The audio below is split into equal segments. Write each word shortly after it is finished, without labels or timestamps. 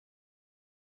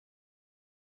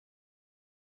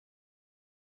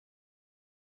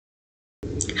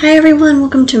Hi everyone,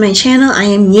 welcome to my channel. I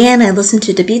am Yan. I listen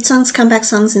to debut songs, comeback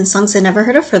songs, and songs I never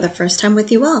heard of for the first time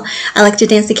with you all. I like to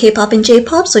dance to K-pop and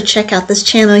J-pop, so check out this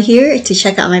channel here to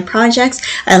check out my projects.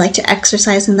 I like to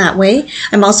exercise in that way.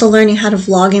 I'm also learning how to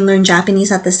vlog and learn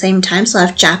Japanese at the same time, so I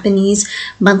have Japanese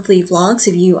monthly vlogs.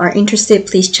 If you are interested,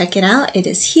 please check it out. It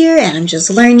is here and I'm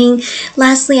just learning.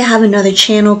 Lastly, I have another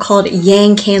channel called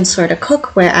Yang Can Sorta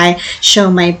Cook where I show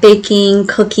my baking,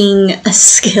 cooking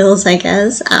skills, I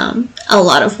guess. A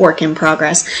lot of work in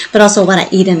progress, but also what I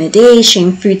eat in a day,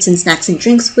 sharing fruits and snacks and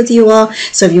drinks with you all.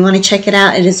 So if you want to check it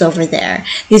out, it is over there.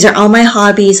 These are all my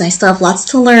hobbies. I still have lots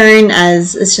to learn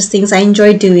as it's just things I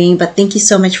enjoy doing, but thank you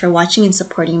so much for watching and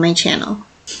supporting my channel.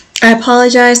 I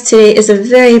apologize, today is a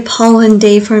very pollen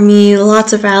day for me,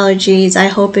 lots of allergies. I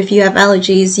hope if you have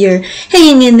allergies, you're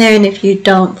hanging in there, and if you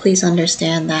don't, please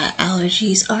understand that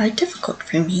allergies are difficult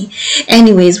for me.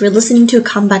 Anyways, we're listening to a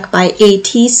comeback by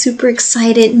ATEEZ, super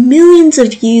excited, millions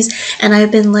of views, and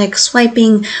I've been like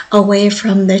swiping away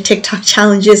from their TikTok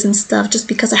challenges and stuff just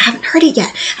because I haven't heard it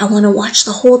yet. I want to watch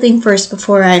the whole thing first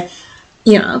before I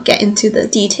get into the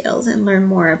details and learn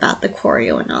more about the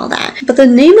choreo and all that. But the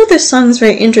name of the song is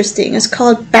very interesting. It's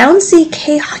called Bouncy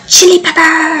K-Hot Chili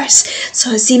Peppers.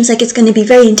 So it seems like it's going to be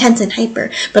very intense and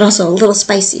hyper, but also a little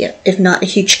spicy, if not a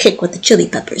huge kick with the chili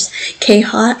peppers.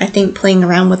 K-Hot, I think playing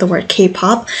around with the word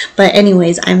K-pop. But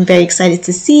anyways, I'm very excited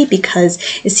to see because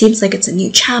it seems like it's a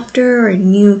new chapter or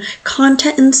new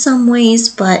content in some ways.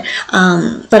 But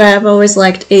I've always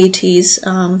liked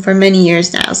ATEEZ for many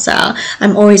years now, so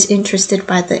I'm always interested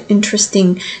by the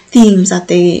interesting themes that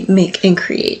they make and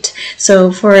create. So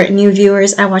for new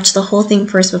viewers, I watch the whole thing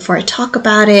first before I talk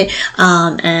about it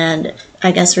and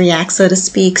I guess react, so to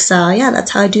speak. So yeah,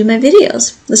 that's how I do my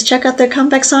videos. Let's check out their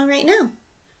comeback song right now.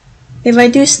 If I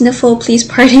do sniffle, please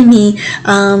pardon me,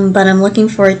 but I'm looking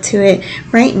forward to it.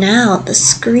 Right now, the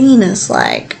screen is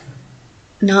like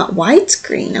not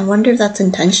widescreen. I wonder if that's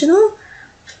intentional.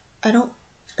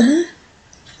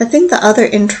 I think the other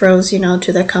intros,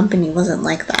 to their company wasn't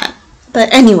like that.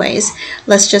 But anyways,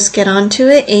 let's just get on to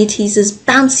it. ATEEZ's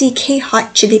Bouncy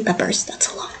K-Hot Chili Peppers.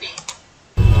 That's a long name.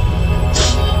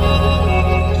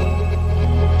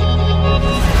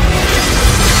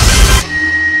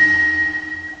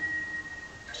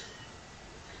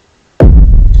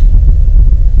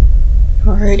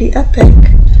 Already epic.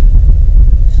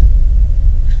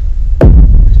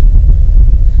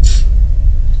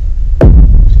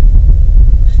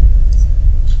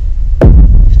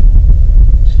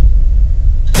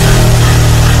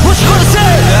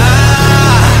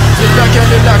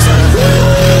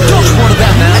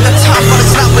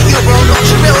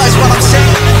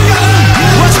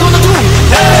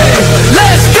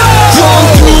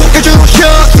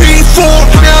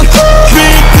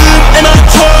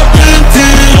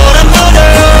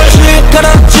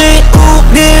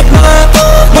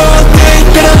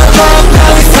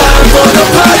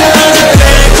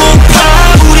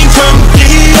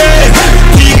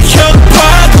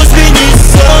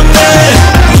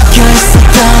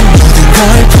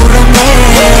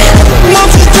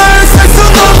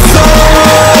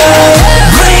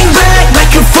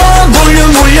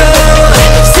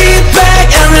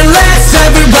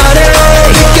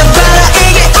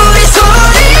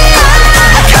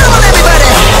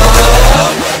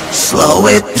 Slow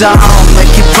it down,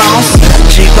 make it bounce.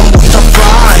 지금부터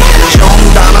fly.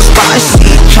 좀 더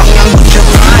spicy. 청양고추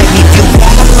vibe. If you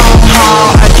wanna know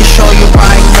how, I can show you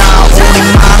right now. 우리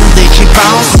만들지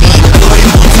bouncy.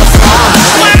 우리부터 fly.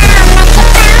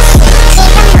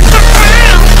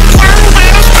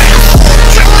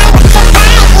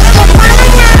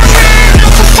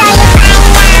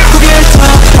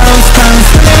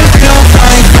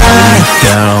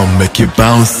 Make it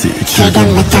bouncy.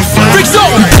 Freak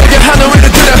zone. 내게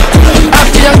하늘을 들어.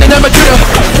 앞뒤양 내 남을 들어.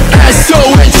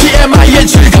 SONTMI의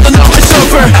즐거운 너의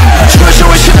surfer.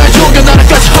 Treasure 신을 종교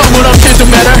나라까지 허물 없이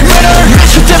don't matter.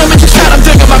 미칠 때는 미친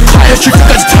사람들과 막 quiet 쉴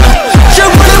때까지 들어.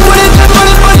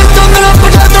 돈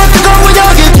늘어보자 또 뜨거운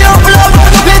여기 뛰어올라.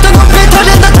 높이도 높이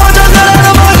터진다 터져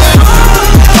날아라 버려.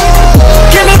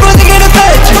 Give me 분위기를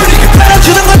뺐지.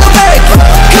 빨아주는 것도 백.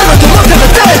 그것도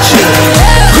못하면 떼지.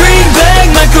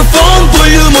 Microphone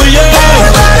volume 올려.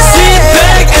 Sit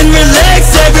back and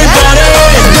relax everybody.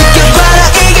 느껴봐라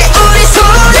이게 우리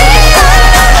소리야.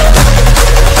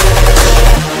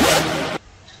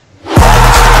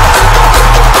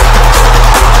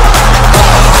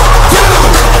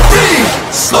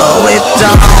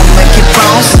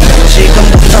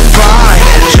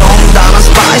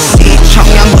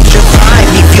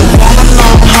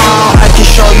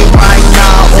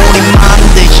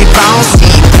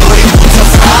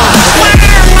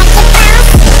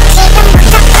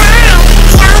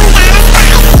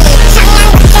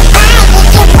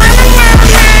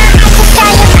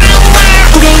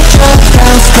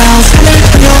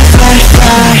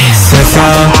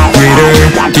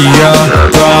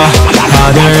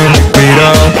 다들 위로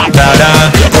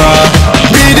따라와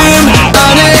믿음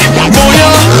안에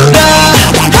모여라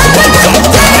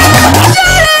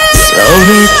Slow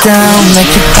it down,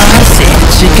 make it bouncy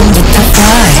지금부터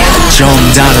fly 좀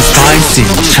다른 spicy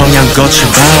청양고추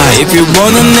vibe If you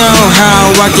wanna know how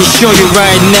I can show you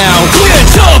right now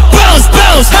위에서 bounce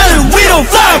bounce 하늘 위로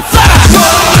fly fly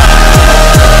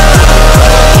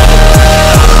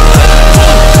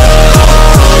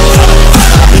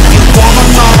If you wanna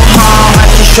know how I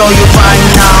can show you right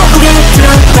now 위로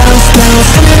bounce bounce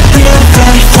하늘 위로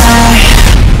fly fly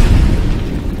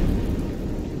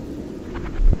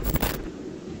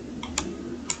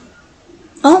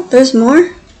Oh, there's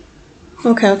more?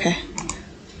 Okay.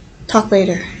 Talk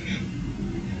later.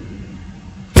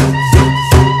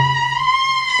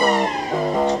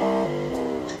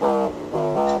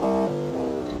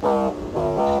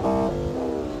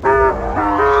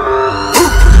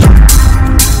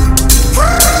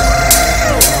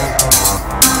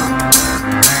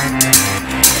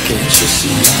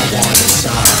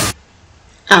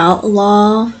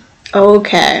 Outlaw.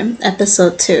 Okay,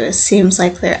 episode 2. It seems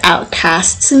like they're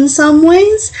outcasts in some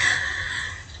ways.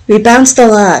 We bounced a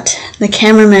lot. The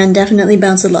cameraman definitely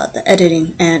bounced a lot. The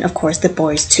editing, and of course the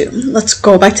boys too. Let's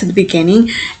go back to the beginning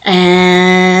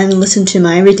and listen to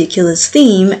my ridiculous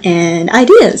theme and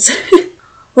ideas.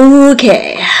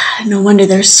 Okay, no wonder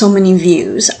there's so many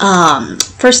views.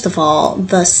 First of all,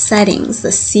 the settings,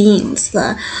 the scenes,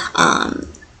 the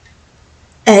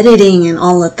editing and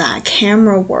all of that,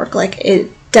 camera work, like it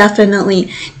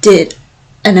definitely did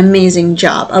an amazing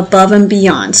job, above and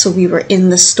beyond. So we were in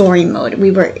the story mode. We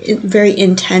were very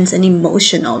intense and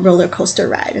emotional roller coaster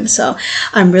ride, and so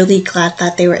I'm really glad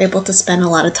that they were able to spend a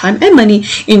lot of time and money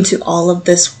into all of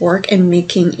this work, and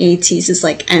making ATEEZ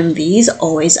like MVs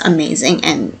always amazing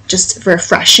and just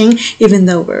refreshing, even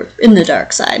though we're in the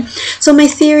dark side. So my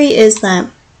theory is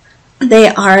that they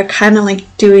are kind of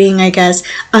like doing, I guess,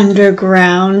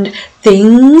 underground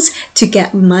things to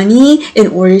get money in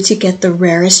order to get the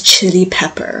rarest chili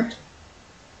pepper.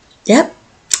 Yep,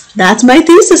 that's my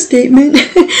thesis statement.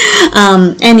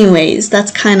 Anyways,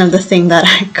 that's kind of the thing that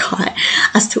I got.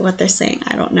 As to what they're saying,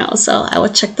 I don't know. So I will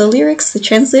check the lyrics, the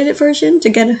translated version,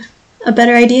 to get a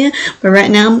better idea. But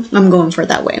right now, I'm going for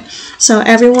that way. So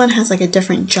everyone has like a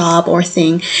different job or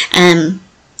thing, and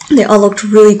they all looked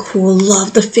really cool.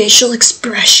 Love the facial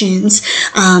expressions.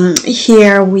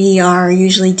 Here we are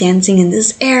usually dancing in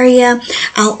this area.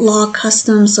 Outlaw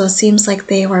customs, so it seems like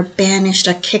they were banished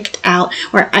or kicked out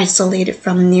or isolated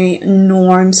from the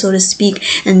norm, so to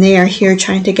speak. And they are here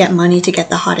trying to get money to get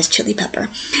the hottest chili pepper.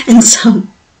 And so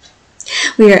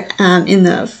we are in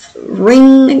the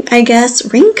ring, I guess,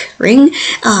 ring,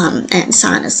 and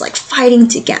San is like fighting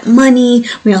to get money.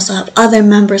 We also have other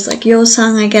members like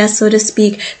Yo-sang, I guess, so to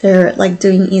speak. They're like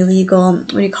doing illegal, what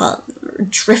do you call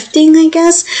it, drifting, I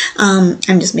guess.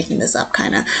 I'm just making this up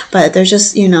kind of, but they're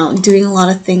just, you know, doing a lot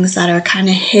of things that are kind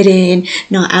of hidden,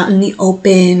 not out in the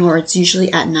open, or it's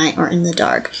usually at night or in the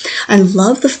dark. I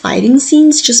love the fighting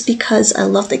scenes just because I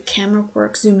love the camera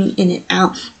work, zooming in and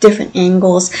out, different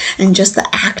angles, and just the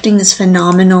acting is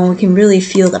phenomenal. We can really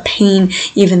feel the pain,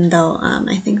 even though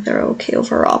I think they're okay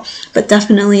overall. But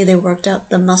definitely they worked out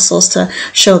the muscles to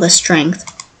show the strength.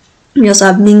 We also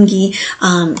have Mingi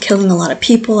killing a lot of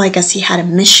people. I guess he had a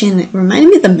mission. It reminded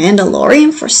me of the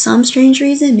Mandalorian for some strange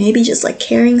reason. Maybe just like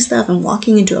carrying stuff and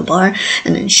walking into a bar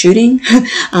and then shooting.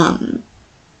 Though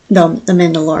the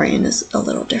Mandalorian is a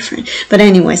little different. But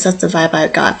anyways, that's the vibe I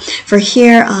got. For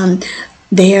here,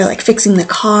 they are like fixing the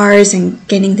cars and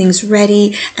getting things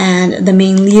ready, and the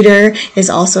main leader is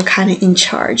also kind of in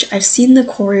charge. I've seen the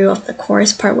choreo of the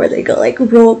chorus part where they go like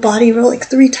body roll like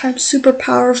 3 times, super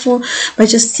powerful, but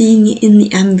just seeing it in the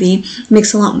MV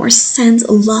makes a lot more sense.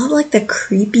 Love like the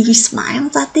creepy smile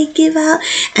that they give out,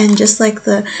 and just like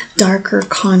the darker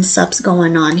concepts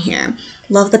going on here.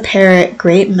 Love the parrot,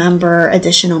 great member,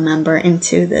 additional member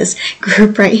into this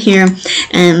group right here.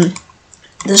 And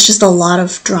there's just a lot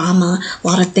of drama, a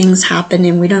lot of things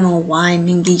happening. We don't know why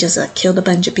Mingi just killed a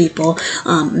bunch of people,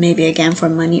 maybe again for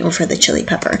money or for the chili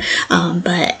pepper.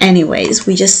 But anyways,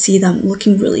 we just see them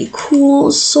looking really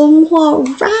cool. Songhwa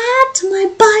rapped,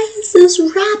 my bias is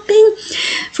rapping.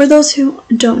 For those who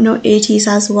don't know ATEEZ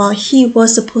as well, he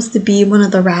was supposed to be one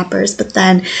of the rappers, but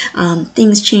then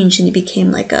things changed and he became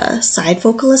like a side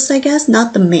vocalist, I guess.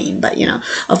 Not the main, but you know,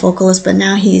 a vocalist. But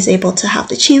now he's able to have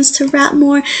the chance to rap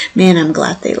more. Man, I'm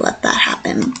glad they let that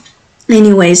happen.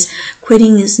 Anyways,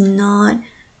 quitting is not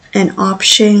an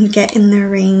option. Get in the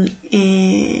ring,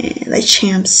 and the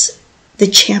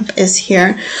champ is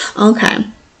here. Okay.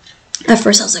 at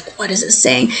first I was like, what is it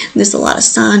saying? There's a lot of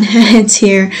sun heads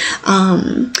here,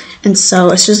 and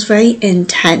so it's just very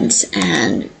intense,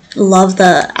 and love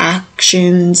the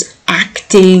actions,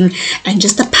 acting, and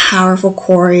just the powerful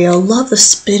choreo. Love the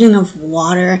spitting of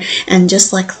water, and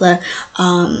just like the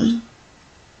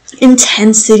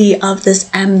intensity of this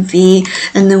MV.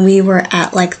 And then we were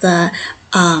at like the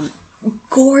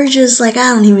gorgeous, like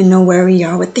I don't even know where we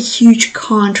are, with the huge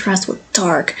contrast with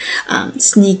dark,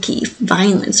 sneaky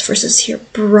violence versus here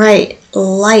bright,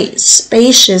 light,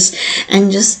 spacious,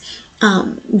 and just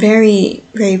very,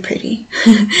 very pretty.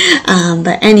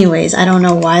 But anyways, I don't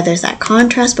know why there's that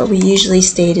contrast, but we usually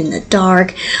stayed in the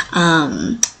dark.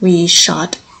 We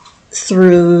shot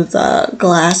through the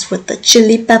glass with the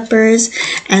chili peppers,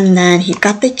 and then he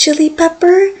got the chili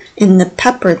pepper. In the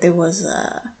pepper there was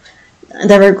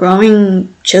they were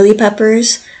growing chili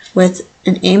peppers with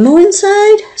an ammo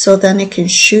inside, so then it can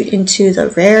shoot into the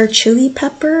rare chili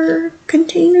pepper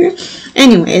container.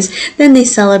 Anyways, then they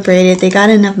celebrated. They got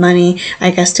enough money,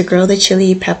 I guess, to grow the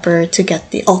chili pepper to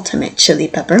get the ultimate chili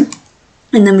pepper.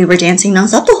 And then we were dancing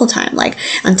nonstop the whole time, like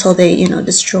until they, you know,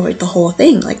 destroyed the whole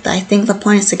thing. Like I think the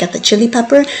point is to get the chili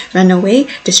pepper, run away,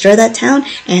 destroy that town,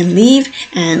 and leave,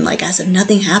 and like as if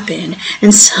nothing happened.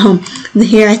 And so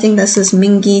here, I think this is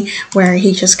Mingi, where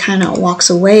he just kind of walks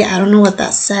away. I don't know what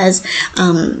that says,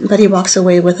 but he walks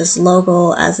away with his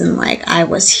logo, as in like I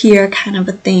was here kind of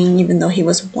a thing, even though he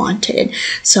was wanted.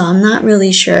 So I'm not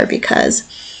really sure, because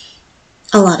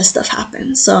a lot of stuff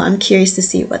happens, so I'm curious to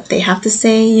see what they have to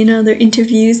say, you know, their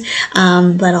interviews,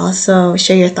 but also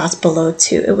share your thoughts below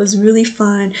too. It was really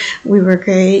fun. We were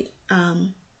great.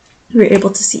 We were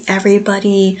able to see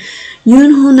everybody.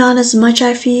 Yoonho not as much,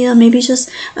 I feel, maybe just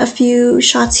a few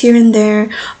shots here and there,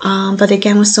 but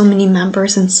again, with so many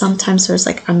members, and sometimes there's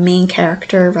like a main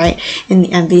character, right, in the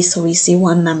MV, so we see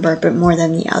one member but more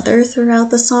than the other throughout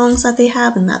the songs that they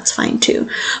have, and that's fine too.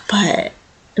 But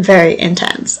very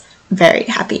intense. Very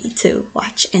happy to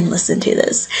watch and listen to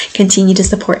this. Continue to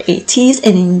support ATEEZ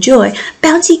and enjoy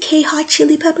Bouncy K Hot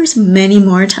Chili Peppers many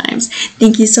more times.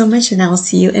 Thank you so much, and I will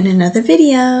see you in another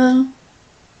video.